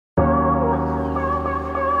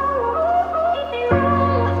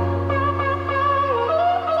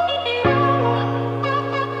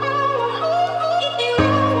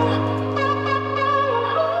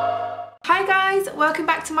welcome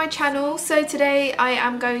back to my channel. So today I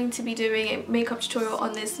am going to be doing a makeup tutorial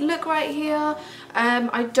on this look right here.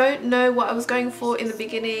 I don't know what I was going for in the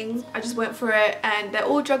beginning. I just went for it and they're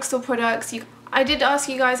all drugstore products. I did ask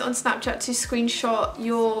you guys on Snapchat to screenshot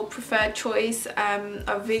your preferred choice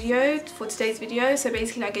of video for today's video. So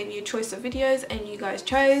basically I gave you a choice of videos and you guys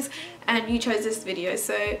chose, and you chose this video.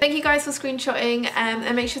 So thank you guys for screenshotting,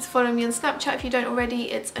 and make sure to follow me on Snapchat if you don't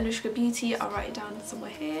already. It's Anushka Beauty. I'll write it down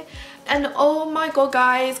somewhere here. And oh my god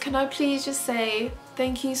guys, can I please just say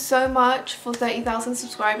thank you so much for 30,000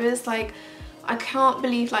 subscribers. Like, I can't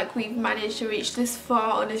believe like we've managed to reach this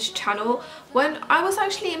far on this channel. When I was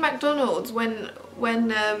actually in McDonald's when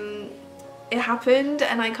it happened,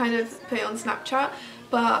 and I kind of put it on Snapchat,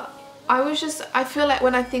 but I feel like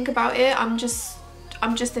when I think about it, I'm just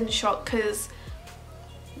in shock, because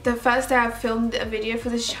the first day I filmed a video for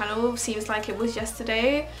this channel seems like it was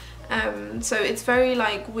yesterday. So it's very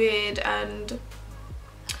like weird,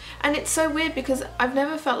 and it's so weird because I've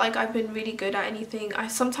never felt like I've been really good at anything. I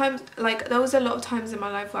sometimes, like, there was a lot of times in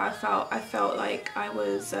my life where I felt like I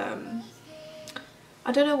was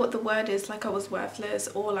I don't know what the word is, like I was worthless,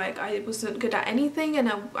 or like I wasn't good at anything,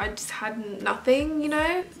 and I just had nothing, you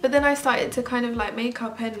know. But then I started to kind of like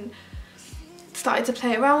makeup and started to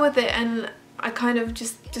play around with it, and I kind of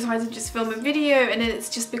just decided to just film a video, and then it's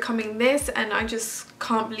just becoming this, and I just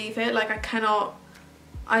can't believe it. Like, I can't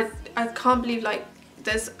believe like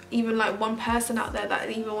there's even like one person out there that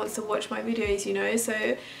even wants to watch my videos, you know.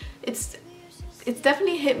 So it's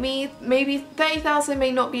definitely hit me. Maybe 30,000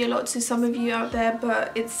 may not be a lot to some of you out there,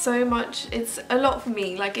 but it's so much, it's a lot for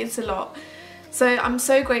me. Like, it's a lot. So I'm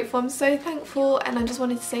so grateful, I'm so thankful, and I just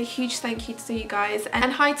wanted to say a huge thank you to you guys,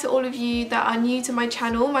 and hi to all of you that are new to my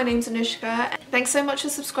channel. My name's Anushka. Thanks so much for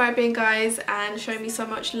subscribing guys and showing me so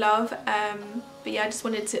much love. But yeah, I just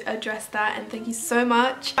wanted to address that, and thank you so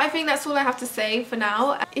much. I think that's all I have to say for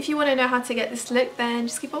now. If you want to know how to get this look, then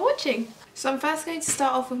just keep on watching. So I'm first going to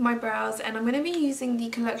start off with my brows, and I'm going to be using the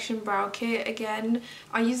Collection Brow Kit again.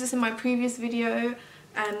 I used this in my previous video.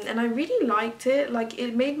 And I really liked it. Like,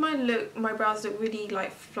 it made my brows look really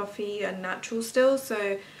like fluffy and natural still.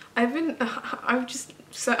 So I'm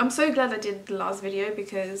so glad I did the last video,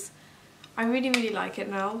 because I really like it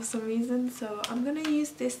now for some reason. So I'm gonna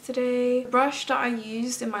use this today. The brush that I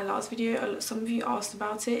used in my last video, some of you asked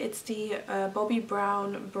about it. It's the Bobbi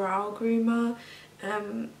Brown Brow Groomer.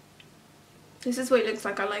 This is what it looks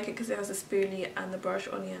like. I like it because it has a spoolie and the brush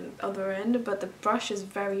on the other end, but the brush is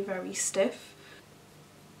very stiff.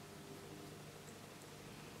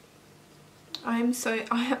 Guys,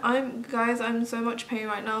 I'm in so much pain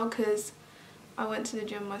right now because I went to the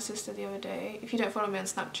gym with my sister the other day. If you don't follow me on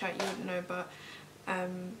Snapchat, you wouldn't know, but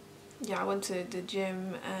yeah, I went to the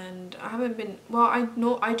gym, and I haven't been, well,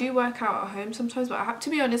 I do work out at home sometimes, but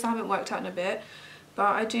to be honest, I haven't worked out in a bit.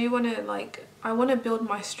 But I do want to, like, I want to build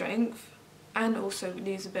my strength and also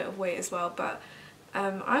lose a bit of weight as well. But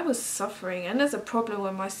I was suffering, and there's a problem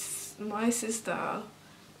when my sister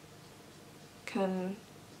can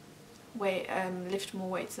lift more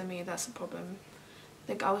weights than me. That's a problem.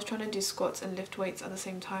 Like, I was trying to do squats and lift weights at the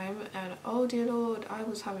same time, and oh dear lord, I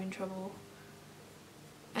was having trouble.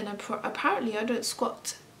 And apparently I don't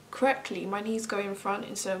squat correctly. My knees go in front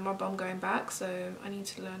instead of my bum going back, so I need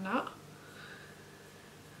to learn that.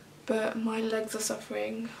 But my legs are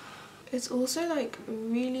suffering. It's also like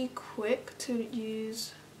really quick to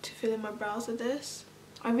use to fill in my brows with this.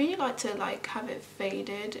 I really like to like have it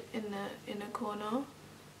faded in the inner corner,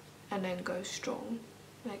 and then go strong,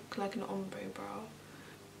 like an ombre brow.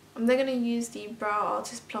 I'm then going to use the Brow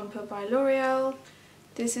Artist Plumper by L'Oreal.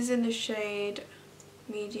 This is in the shade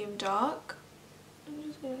Medium Dark. I'm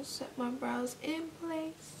just going to set my brows in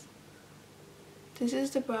place. This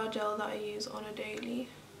is the brow gel that I use on a daily.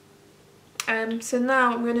 So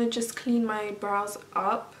now I'm going to just clean my brows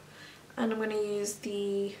up, and I'm going to use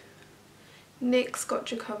the NYX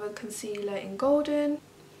Gotcha Covered Concealer in Golden.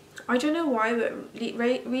 I don't know why, but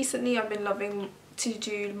recently I've been loving to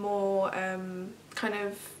do more kind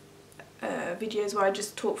of videos where I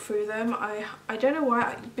just talk through them. I don't know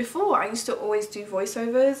why. Before I used to always do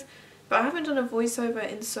voiceovers, but I haven't done a voiceover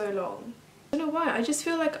in so long. I don't know why. I just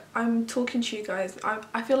feel like I'm talking to you guys.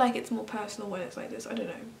 I feel like it's more personal when it's like this. I don't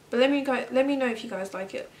know. But let me know if you guys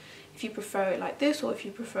like it, if you prefer it like this, or if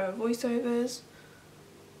you prefer voiceovers.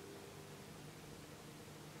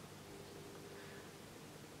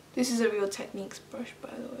 This is a Real Techniques brush, by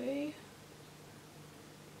the way.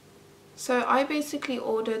 So I basically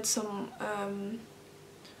ordered some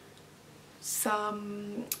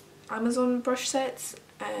Amazon brush sets,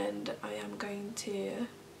 and I am going to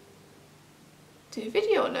do a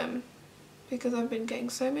video on them because I've been getting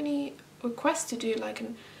so many request to do like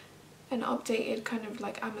an updated kind of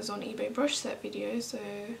like Amazon eBay brush set video, so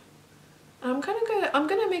I'm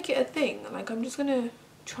gonna make it a thing. Like I'm just gonna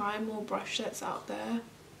try more brush sets out there.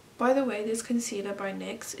 By the way, this concealer by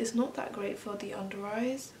NYX is not that great for the under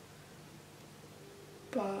eyes,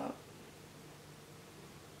 but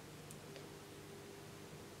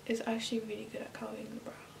it's actually really good at colouring the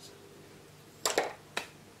brows.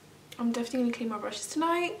 I'm definitely gonna clean my brushes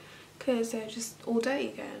tonight because they're just all dirty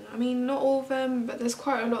again. I mean, not all of them, but there's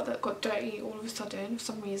quite a lot that got dirty all of a sudden for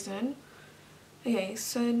some reason. Okay,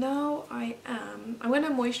 so now I'm gonna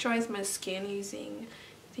moisturise my skin using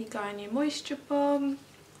the Garnier Moisture Balm.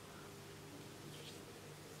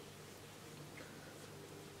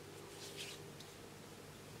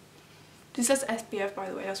 This says SPF, by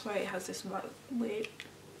the way, that's why it has this weird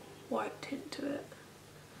white tint to it.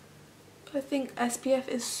 I think SPF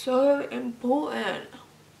is so important.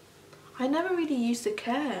 I never really used to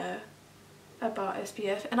care about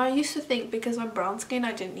SPF, and I used to think because I'm brown skin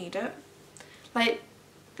I didn't need it. Like,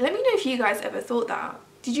 let me know if you guys ever thought that.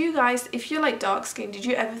 Did you guys, if you're like dark skin, did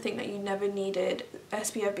you ever think that you never needed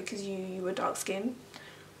SPF because you were dark skin?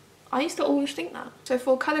 I used to always think that. So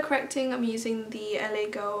for colour correcting, I'm using the LA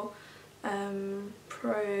Girl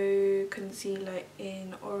Pro Concealer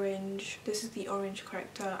in orange. This is the orange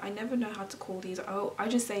corrector. I never know how to call these. Oh, I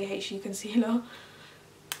just say HU concealer.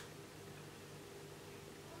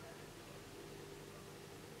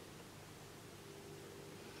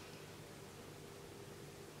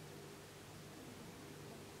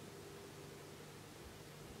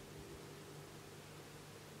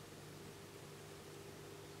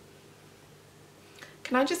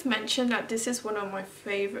 Can I just mention that this is one of my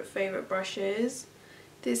favourite brushes.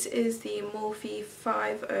 This is the Morphe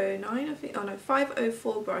 509, I think, oh no,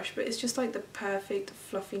 504 brush, but it's just like the perfect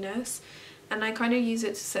fluffiness. And I kind of use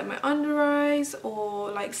it to set my under eyes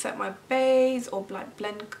or like set my base or like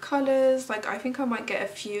blend colours. Like I think I might get a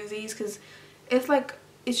few of these because it's like,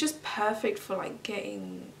 it's just perfect for like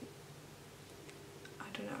getting, I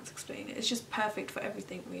don't know how to explain it. It's just perfect for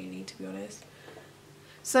everything really, to be honest.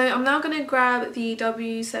 So I'm now going to grab the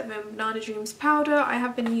W7 Banana Dreams powder. I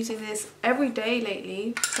have been using this every day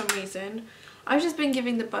lately for some reason. I've just been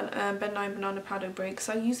giving the Ben 9 banana powder a break,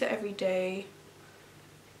 so I use it every day.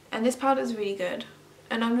 And this powder is really good.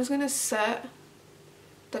 And I'm just going to set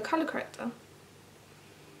the colour corrector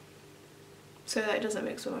so that it doesn't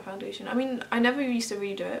mix with my foundation. I mean, I never used to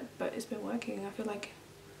redo it, but it's been working. I feel like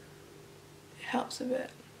it helps a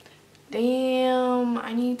bit. Damn,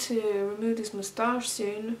 I need to remove this moustache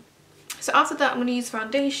soon. So after that, I'm going to use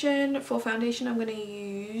foundation. For foundation, I'm going to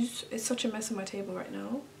use, it's such a mess on my table right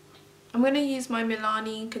now. I'm going to use my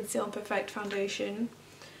Milani Conceal and Perfect foundation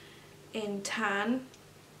in tan.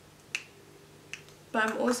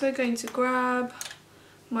 But I'm also going to grab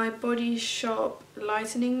my Body Shop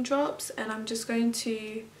lightening drops, and I'm just going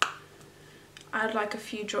to add like a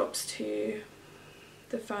few drops to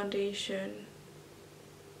the foundation.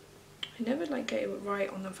 I never like get it right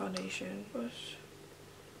on the foundation brush,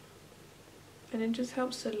 and it just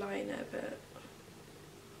helps to lighten it a bit.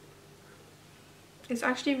 It's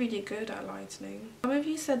actually really good at lightening. Some of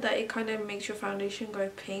you said that it kind of makes your foundation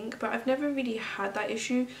go pink, but I've never really had that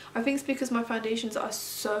issue. I think it's because my foundations are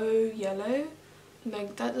so yellow.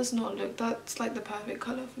 Like that does not look, that's like the perfect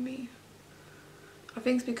colour for me. I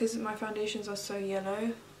think it's because my foundations are so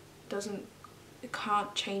yellow, it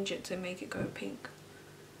can't change it to make it go pink.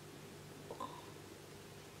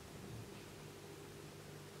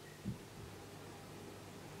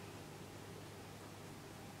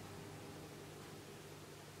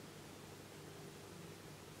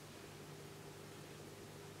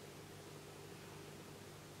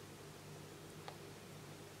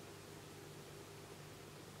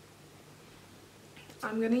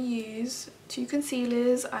 I'm going to use two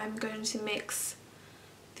concealers. I'm going to mix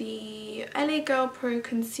the LA Girl Pro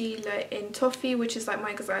Concealer in Toffee, which is like my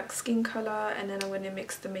exact skin colour, and then I'm going to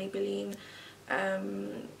mix the Maybelline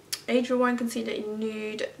Age Rewind Concealer in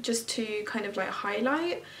Nude just to kind of like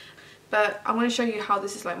highlight. But I'm going to show you how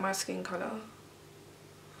this is like my skin colour.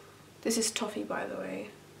 This is Toffee, by the way.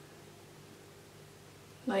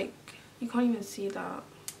 Like, you can't even see that.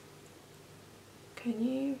 Can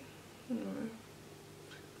you? No.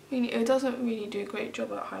 I mean, it doesn't really do a great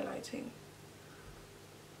job at highlighting.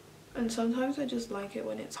 And sometimes I just like it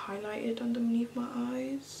when it's highlighted underneath my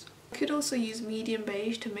eyes. I could also use medium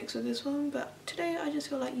beige to mix with this one, but today I just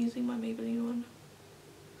feel like using my Maybelline one.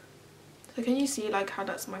 So can you see like how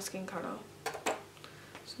that's my skin colour?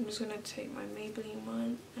 So I'm just going to take my Maybelline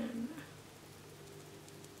one and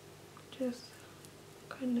just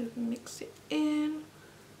kind of mix it in.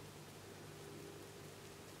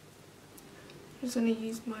 just going to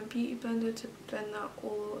use my beauty blender to blend that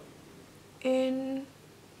all in.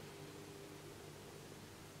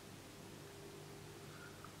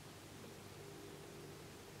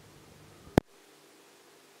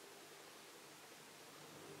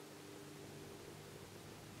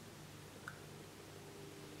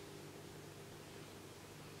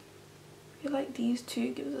 I feel like these two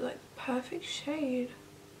gives it like perfect shade.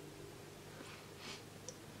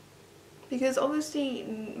 Because obviously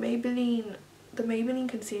the Maybelline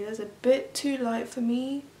concealer is a bit too light for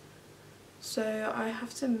me. So I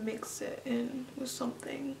have to mix it in with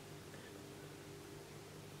something.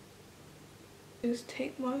 Just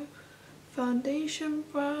take my foundation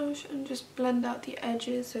brush and just blend out the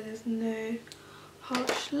edges so there's no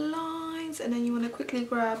harsh lines. And then you want to quickly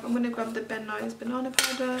grab, I'm going to grab the Ben Ny's banana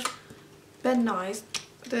powder. Ben Ny's,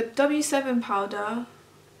 the W7 powder,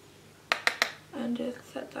 and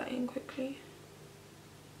just set that in quickly.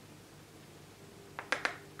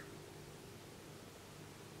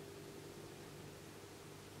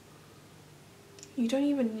 You don't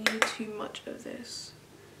even need too much of this.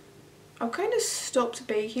 I've kind of stopped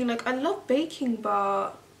baking. Like, I love baking,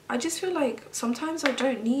 but I just feel like sometimes I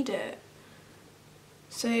don't need it.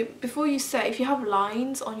 So before you set, if you have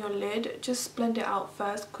lines on your lid, just blend it out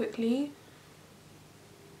first quickly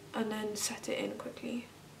and then set it in quickly.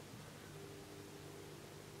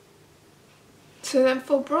 So then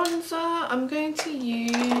for bronzer, I'm going to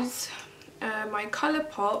use my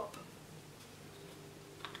Colourpop,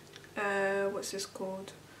 what's this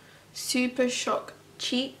called? Super Shock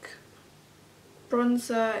Cheek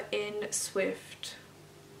bronzer in Swift.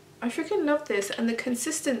 I freaking love this, and the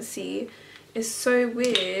consistency is so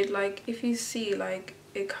weird. Like, if you see, like,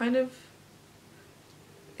 it's kind of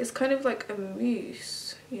like a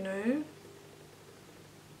mousse, you know?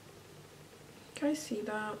 You guys see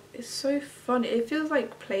that? It's so fun. It feels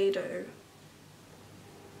like Play-Doh.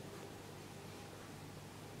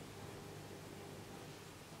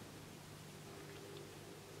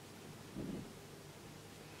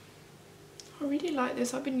 I really like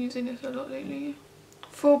this. I've been using this a lot lately.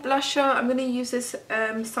 For blusher, I'm going to use this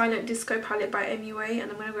Silent Disco palette by MUA,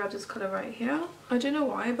 and I'm going to grab this colour right here. I don't know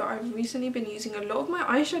why, but I've recently been using a lot of my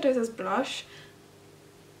eyeshadows as blush.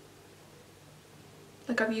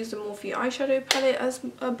 Like, I've used the Morphe eyeshadow palette as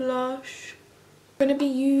a blush. I'm going to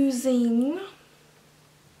be using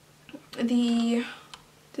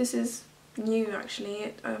this is new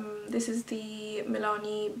actually, this is the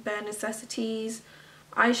Milani Bare Necessities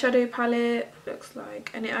eyeshadow palette, looks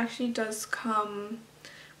like, and it actually does come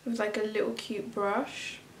with like a little cute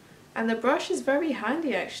brush, and the brush is very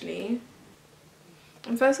handy actually.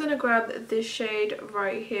 I'm first going to grab this shade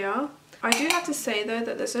right here. I do have to say though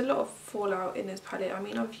that there's a lot of fallout in this palette. I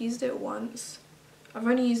mean, I've used it once. I've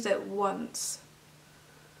only used it once,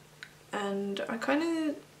 and I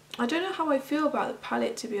don't know how I feel about the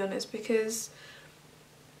palette, to be honest, because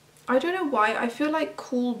I don't know why, I feel like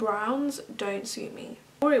cool browns don't suit me.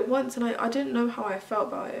 I wore it once and I didn't know how I felt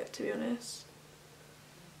about it, to be honest.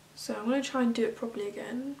 So I'm going to try and do it properly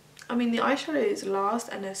again. I mean, the eyeshadow is last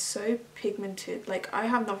and they're so pigmented. Like, I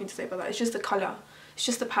have nothing to say about that. It's just the colour. It's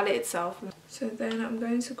just the palette itself. So then I'm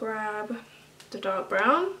going to grab the dark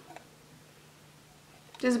brown.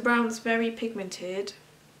 This brown's very pigmented.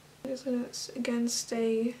 I'm just going to again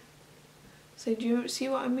stay. So do you see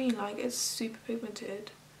what I mean? Like, it's super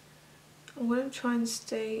pigmented. I'm going to try and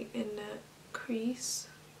stay in the crease.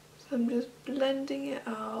 So I'm just blending it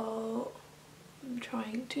out. I'm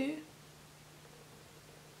trying to.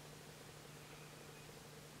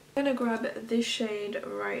 I'm going to grab this shade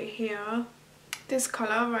right here. This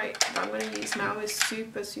colour that I'm going to use now is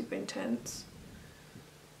super, super intense.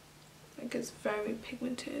 Like, it's very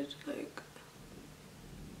pigmented. Like,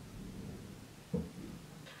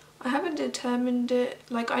 I haven't determined it.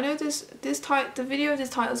 Like, I know the video of this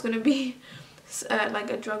title is going to be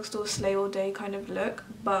like a drugstore slay all day kind of look,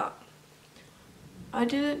 but I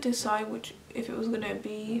didn't decide if it was going to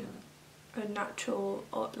be a natural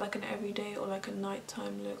or like an everyday or like a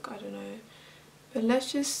nighttime look. I don't know, but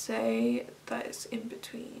let's just say that it's in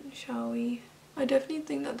between, shall we? I definitely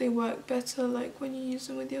think that they work better like when you use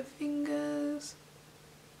them with your fingers.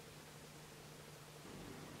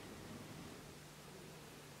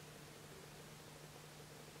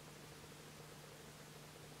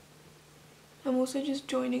 I'm also just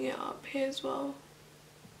joining it up here as well.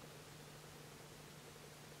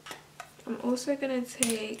 I'm also going to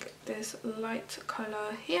take this light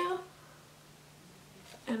colour here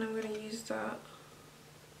and I'm going to use that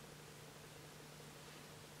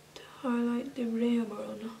to highlight the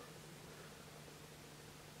ribbon.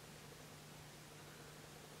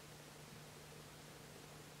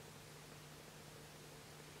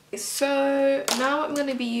 so now I'm going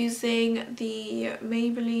to be using the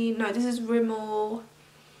Maybelline, no, this is Rimmel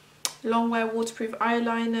Longwear Waterproof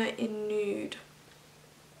Eyeliner in Nude.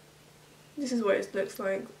 This is what it looks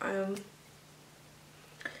like. It's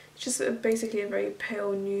just basically a very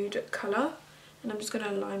pale nude colour, and I'm just going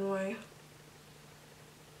to line my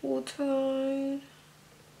waterline.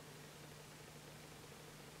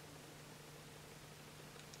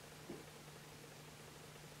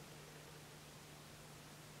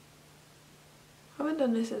 I haven't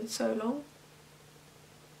done this in so long.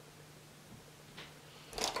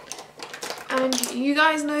 And you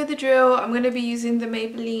guys know the drill. I'm going to be using the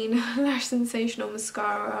Maybelline Lash Sensational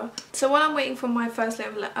mascara. So while I'm waiting for my first layer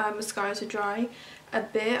of mascara to dry a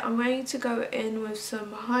bit, I'm going to go in with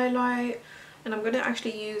some highlight, and I'm going to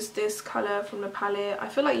actually use this colour from the palette. I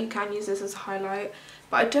feel like you can use this as a highlight,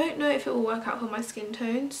 but I don't know if it will work out for my skin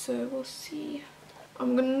tone, so we'll see.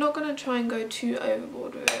 I'm not going to try and go too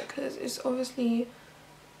overboard with it because it's obviously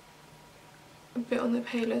a bit on the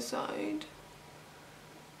paler side,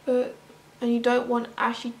 and you don't want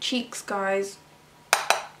ashy cheeks, guys.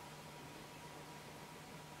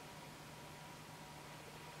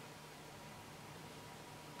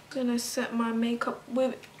 I'm gonna set my makeup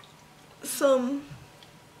with some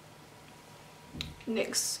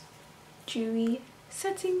NYX Dewy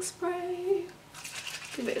setting spray.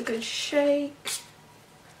 Give it a good shake.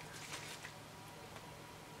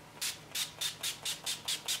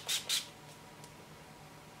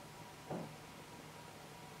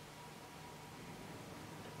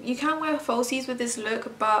 You can wear falsies with this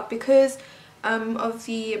look, but because of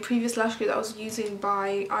the previous lash glue that I was using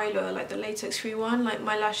by Isla, like the latex free one, like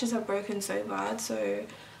my lashes have broken so bad, so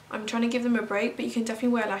I'm trying to give them a break. But you can definitely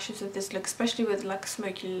wear lashes with this look, especially with like a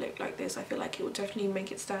smoky look like this. I feel like it will definitely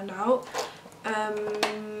make it stand out.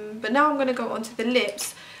 But now I'm going to go on to the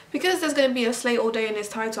lips. Because there's going to be a Slay All Day in this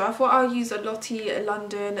title, I thought I'll use a Lottie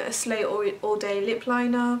London Slay All Day lip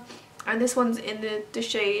liner, and this one's in the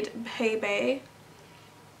shade Hey Bae.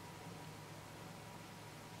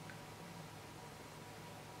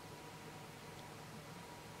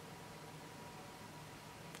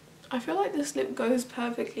 I feel like this lip goes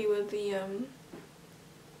perfectly with the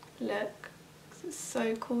look. It's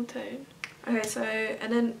so cool tone. Okay, so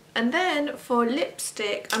and then for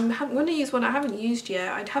lipstick, I'm going to use one I haven't used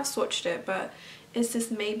yet. I have swatched it, but it's this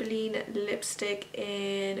Maybelline lipstick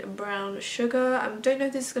in Brown Sugar. I don't know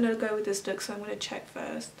if this is going to go with this look, so I'm going to check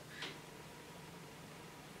first.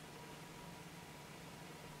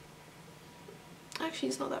 Actually,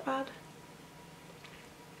 it's not that bad.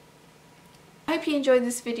 I hope you enjoyed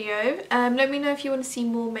this video. Let me know if you want to see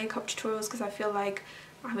more makeup tutorials, because I feel like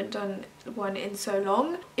I haven't done one in so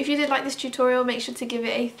long. If you did like this tutorial, make sure to give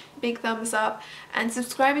it a big thumbs up and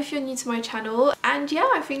subscribe if you're new to my channel. And yeah,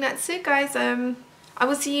 I think that's it, guys. I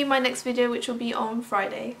will see you in my next video, which will be on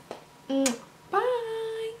Friday.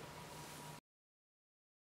 Bye!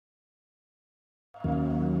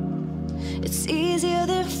 It's easier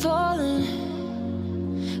than falling.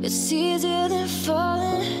 It's easier than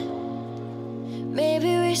falling.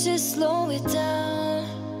 Maybe we should slow it down.